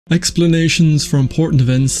Explanations for important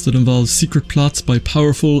events that involve secret plots by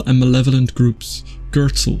powerful and malevolent groups.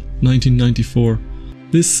 Goertzel, 1994.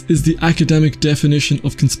 This is the academic definition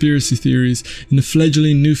of conspiracy theories in a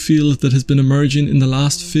fledgling new field that has been emerging in the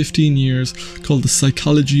last 15 years called the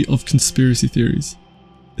psychology of conspiracy theories.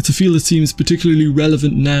 It's a field that seems particularly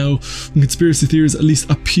relevant now when conspiracy theories at least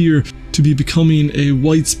appear to be becoming a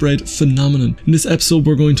widespread phenomenon. In this episode,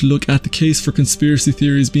 we're going to look at the case for conspiracy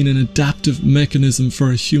theories being an adaptive mechanism for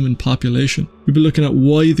a human population. We'll be looking at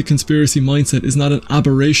why the conspiracy mindset is not an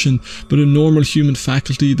aberration, but a normal human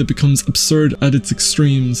faculty that becomes absurd at its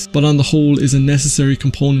extremes, but on the whole is a necessary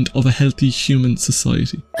component of a healthy human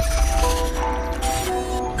society.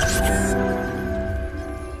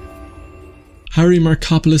 Harry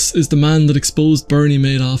Markopolos is the man that exposed Bernie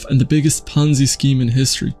Madoff and the biggest Ponzi scheme in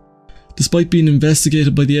history. Despite being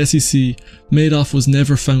investigated by the SEC, Madoff was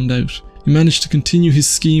never found out. He managed to continue his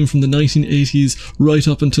scheme from the 1980s right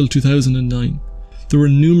up until 2009. There were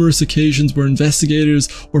numerous occasions where investigators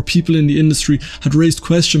or people in the industry had raised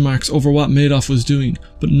question marks over what Madoff was doing,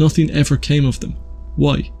 but nothing ever came of them.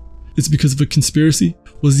 Why? Is it because of a conspiracy?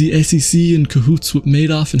 Was the SEC in cahoots with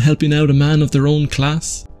Madoff in helping out a man of their own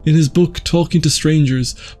class? In his book Talking to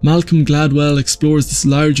Strangers, Malcolm Gladwell explores this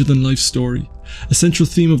larger-than-life story. A central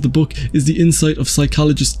theme of the book is the insight of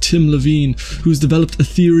psychologist Tim Levine, who has developed a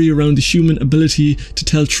theory around the human ability to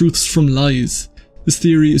tell truths from lies. This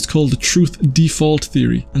theory is called the truth default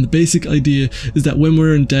theory, and the basic idea is that when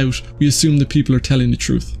we're in doubt, we assume that people are telling the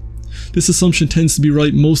truth. This assumption tends to be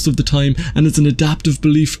right most of the time, and it's an adaptive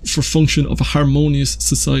belief for function of a harmonious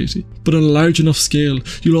society. But on a large enough scale,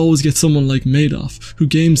 you'll always get someone like Madoff, who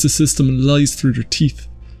games the system and lies through their teeth.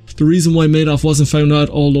 The reason why Madoff wasn't found out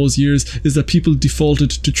all those years is that people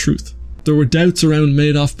defaulted to truth. There were doubts around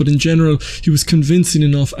Madoff, but in general, he was convincing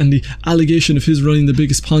enough, and the allegation of his running the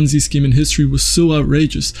biggest Ponzi scheme in history was so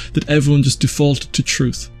outrageous that everyone just defaulted to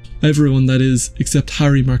truth. Everyone, that is, except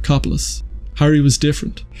Harry Markopolos. Harry was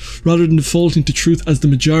different. Rather than defaulting to truth as the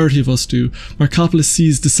majority of us do, Markopolos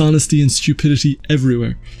sees dishonesty and stupidity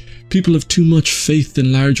everywhere. People have too much faith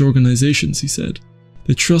in large organisations, he said.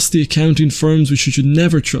 They trust the accounting firms which you should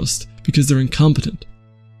never trust because they're incompetent.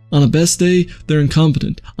 On a best day, they're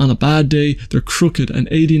incompetent. On a bad day, they're crooked and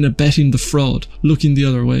aiding and abetting the fraud, looking the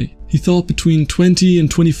other way. He thought between 20 and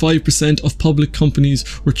 25% of public companies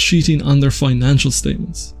were cheating on their financial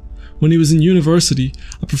statements. When he was in university,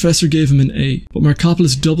 a professor gave him an A, but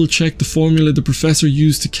Markopolos double-checked the formula the professor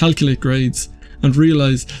used to calculate grades and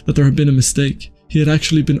realised that there had been a mistake. He had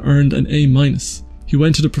actually been earned an A-. He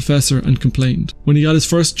went to the professor and complained. When he got his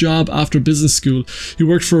first job after business school, he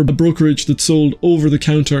worked for a brokerage that sold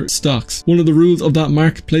over-the-counter stocks. One of the rules of that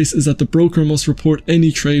marketplace is that the broker must report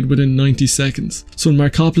any trade within 90 seconds. So when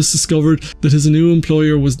Markopolos discovered that his new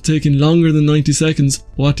employer was taking longer than 90 seconds,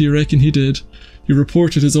 what do you reckon he did? He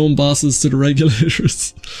reported his own bosses to the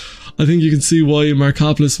regulators. I think you can see why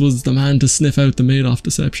Markopolos was the man to sniff out the Madoff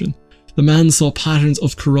deception. The man saw patterns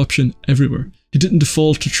of corruption everywhere. He didn't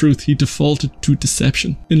default to truth, he defaulted to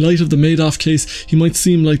deception. In light of the Madoff case, he might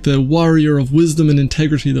seem like the warrior of wisdom and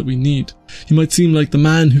integrity that we need. He might seem like the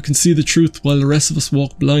man who can see the truth while the rest of us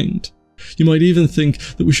walk blind. You might even think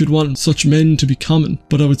that we should want such men to be common,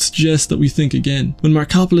 but I would suggest that we think again. When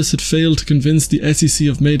Markopolos had failed to convince the SEC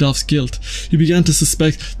of Madoff's guilt, he began to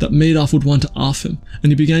suspect that Madoff would want to off him,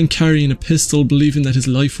 and he began carrying a pistol, believing that his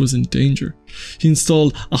life was in danger. He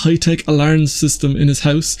installed a high-tech alarm system in his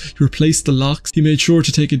house, he replaced the locks, he made sure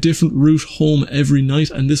to take a different route home every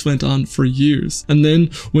night, and this went on for years. And then,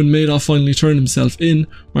 when Madoff finally turned himself in,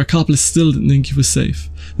 Markopolos still didn't think he was safe.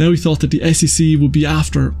 Now he thought that the SEC would be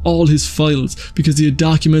after all his files because he had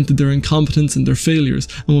documented their incompetence and their failures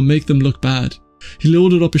and would make them look bad. He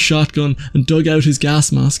loaded up a shotgun and dug out his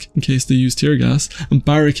gas mask, in case they used tear gas, and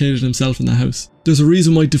barricaded himself in the house. There's a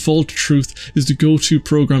reason why default to truth is the go-to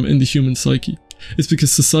program in the human psyche. It's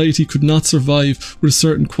because society could not survive with a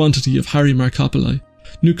certain quantity of Harry Markopoli.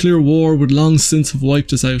 Nuclear war would long since have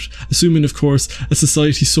wiped us out, assuming of course a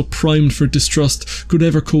society so primed for distrust could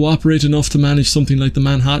ever cooperate enough to manage something like the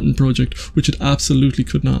Manhattan Project, which it absolutely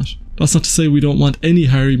could not. That's not to say we don't want any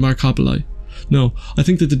Harry Markopoli. No, I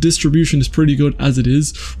think that the distribution is pretty good as it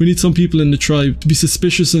is. We need some people in the tribe to be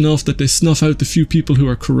suspicious enough that they snuff out the few people who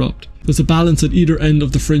are corrupt. There's a balance at either end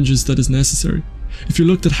of the fringes that is necessary. If you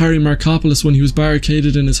looked at Harry Markopolos when he was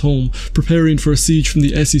barricaded in his home, preparing for a siege from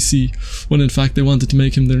the SEC, when in fact they wanted to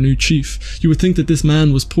make him their new chief, you would think that this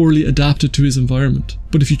man was poorly adapted to his environment.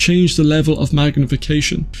 But if you change the level of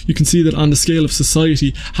magnification, you can see that on the scale of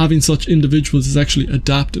society, having such individuals is actually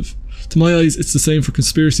adaptive. To my eyes, it's the same for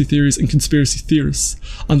conspiracy theories and conspiracy theorists.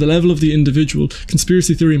 On the level of the individual,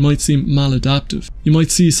 conspiracy theory might seem maladaptive. You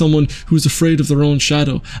might see someone who is afraid of their own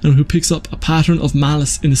shadow and who picks up a pattern of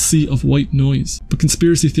malice in a sea of white noise. But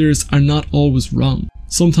conspiracy theorists are not always wrong.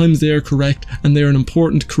 Sometimes they are correct, and they are an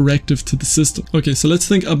important corrective to the system. Okay, so let's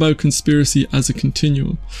think about conspiracy as a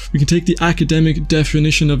continuum. We can take the academic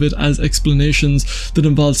definition of it as explanations that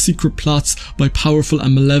involve secret plots by powerful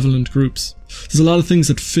and malevolent groups. There's a lot of things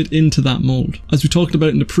that fit into that mold. As we talked about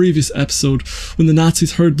in the previous episode, when the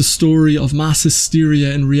Nazis heard the story of mass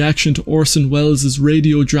hysteria in reaction to Orson Welles'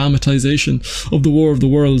 radio dramatization of the War of the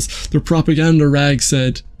Worlds, their propaganda rag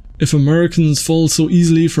said, "If Americans fall so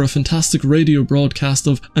easily for a fantastic radio broadcast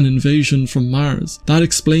of an invasion from Mars, that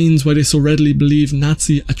explains why they so readily believe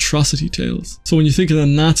Nazi atrocity tales." So when you think of the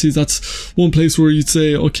Nazis, that's one place where you'd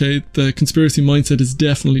say, okay, the conspiracy mindset is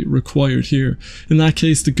definitely required here. In that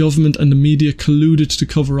case, the government and the media colluded to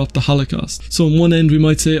cover up the Holocaust. So on one end we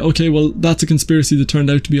might say, okay, well, that's a conspiracy that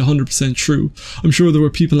turned out to be 100% true. I'm sure there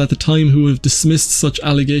were people at the time who have dismissed such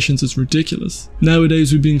allegations as ridiculous.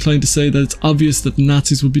 Nowadays we'd be inclined to say that it's obvious that the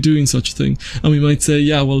Nazis would be doing such a thing, and we might say,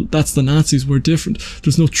 yeah, well, that's the Nazis, we're different.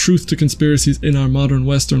 There's no truth to conspiracies in our modern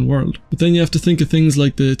Western world. But then you have to think of things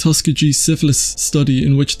like the Tuskegee syphilis study,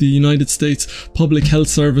 in which the United States Public Health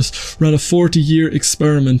Service ran a 40-year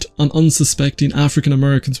experiment on unsuspecting African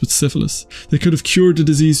Americans with syphilis. They could have cured the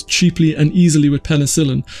disease cheaply and easily with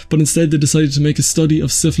penicillin, but instead they decided to make a study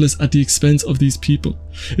of syphilis at the expense of these people.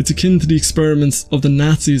 It's akin to the experiments of the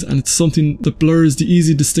Nazis, and it's something that blurs the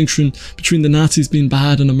easy distinction between the Nazis being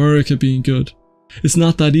bad and America being good. It's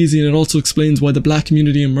not that easy, and it also explains why the black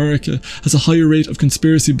community in America has a higher rate of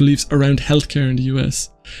conspiracy beliefs around healthcare in the US.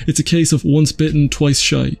 It's a case of once bitten, twice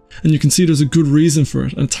shy, and you can see there's a good reason for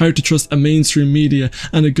it, and it's hard to trust a mainstream media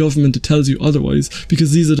and a government that tells you otherwise,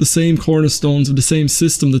 because these are the same cornerstones of the same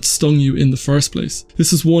system that stung you in the first place.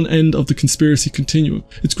 This is one end of the conspiracy continuum.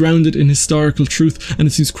 It's grounded in historical truth, and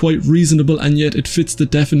it seems quite reasonable, and yet it fits the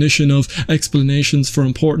definition of explanations for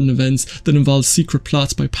important events that involve secret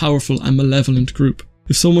plots by powerful and malevolent group.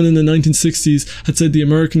 If someone in the 1960s had said the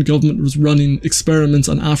American government was running experiments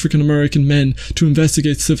on African American men to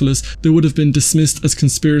investigate syphilis, they would have been dismissed as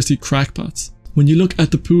conspiracy crackpots. When you look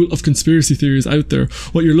at the pool of conspiracy theories out there,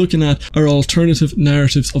 what you're looking at are alternative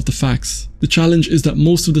narratives of the facts. The challenge is that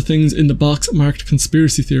most of the things in the box marked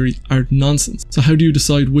conspiracy theory are nonsense. So how do you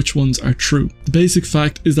decide which ones are true? The basic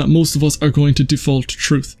fact is that most of us are going to default to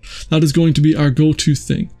truth. That is going to be our go-to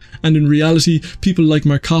thing. And in reality, people like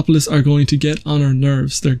Markopolos are going to get on our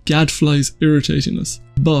nerves. They're gadflies irritating us.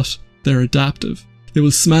 But they're adaptive. They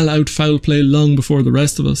will smell out foul play long before the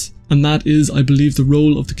rest of us. And that is, I believe, the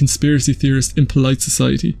role of the conspiracy theorist in polite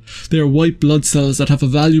society. They are white blood cells that have a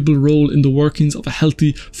valuable role in the workings of a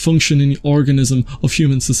healthy, functioning organism of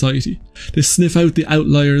human society. They sniff out the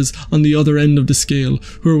outliers on the other end of the scale,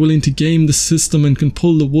 who are willing to game the system and can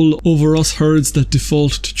pull the wool over us herds that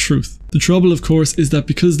default to truth. The trouble, of course, is that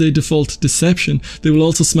because they default to deception, they will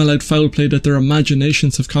also smell out foul play that their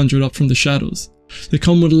imaginations have conjured up from the shadows. They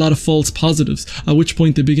come with a lot of false positives, at which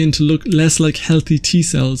point they begin to look less like healthy T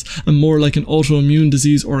cells and more like an autoimmune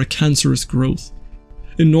disease or a cancerous growth.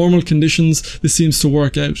 In normal conditions, this seems to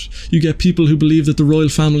work out. You get people who believe that the royal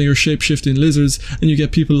family are shape-shifting lizards, and you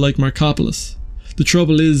get people like Markopolos. The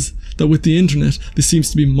trouble is that with the internet, this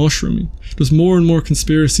seems to be mushrooming. There's more and more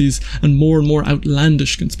conspiracies and more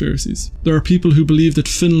outlandish conspiracies. There are people who believe that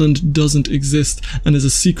Finland doesn't exist and is a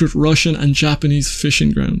secret Russian and Japanese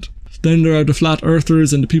fishing ground. Then there are the flat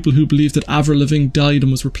earthers and the people who believe that Avril Lavigne died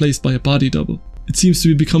and was replaced by a body double. It seems to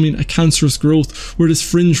be becoming a cancerous growth where this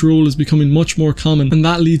fringe role is becoming much more common, and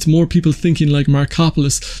that leads more people thinking like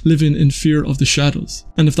Markopolos, living in fear of the shadows.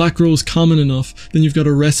 And if that grows common enough, then you've got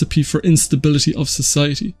a recipe for instability of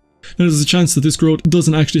society. Now there's a chance that this growth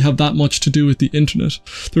doesn't actually have that much to do with the internet.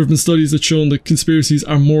 There have been studies that show that conspiracies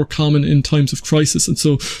are more common in times of crisis, and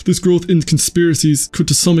so this growth in conspiracies could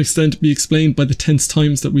to some extent be explained by the tense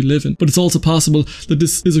times that we live in. But it's also possible that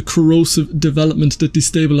this is a corrosive development that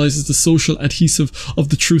destabilizes the social adhesive of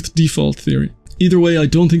the truth default theory. Either way, I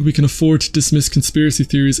don't think we can afford to dismiss conspiracy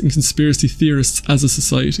theories and conspiracy theorists as a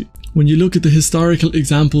society. When you look at the historical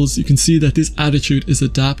examples, you can see that this attitude is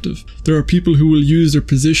adaptive. There are people who will use their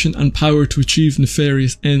position and power to achieve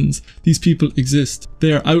nefarious ends. These people exist.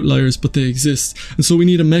 They are outliers, but they exist. And so we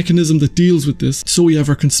need a mechanism that deals with this. So we have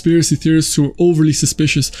our conspiracy theorists who are overly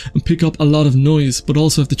suspicious and pick up a lot of noise, but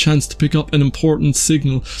also have the chance to pick up an important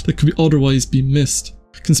signal that could otherwise be missed.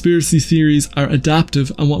 Conspiracy theories are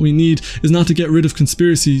adaptive, and what we need is not to get rid of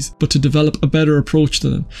conspiracies, but to develop a better approach to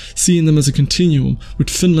them, seeing them as a continuum, with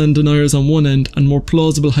Finland deniers on one end and more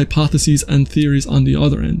plausible hypotheses and theories on the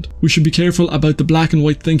other end. We should be careful about the black and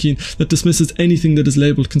white thinking that dismisses anything that is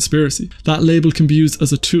labelled conspiracy. That label can be used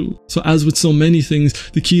as a tool. So as with so many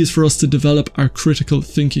things, the key is for us to develop our critical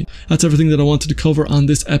thinking. That's everything that I wanted to cover on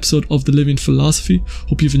this episode of The Living Philosophy.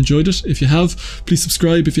 Hope you've enjoyed it. If you have, please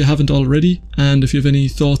subscribe if you haven't already. And if you have any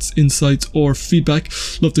thoughts, insights or feedback,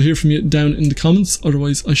 love to hear from you down in the comments.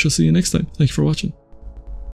 Otherwise, I shall see you next time. Thank you for watching.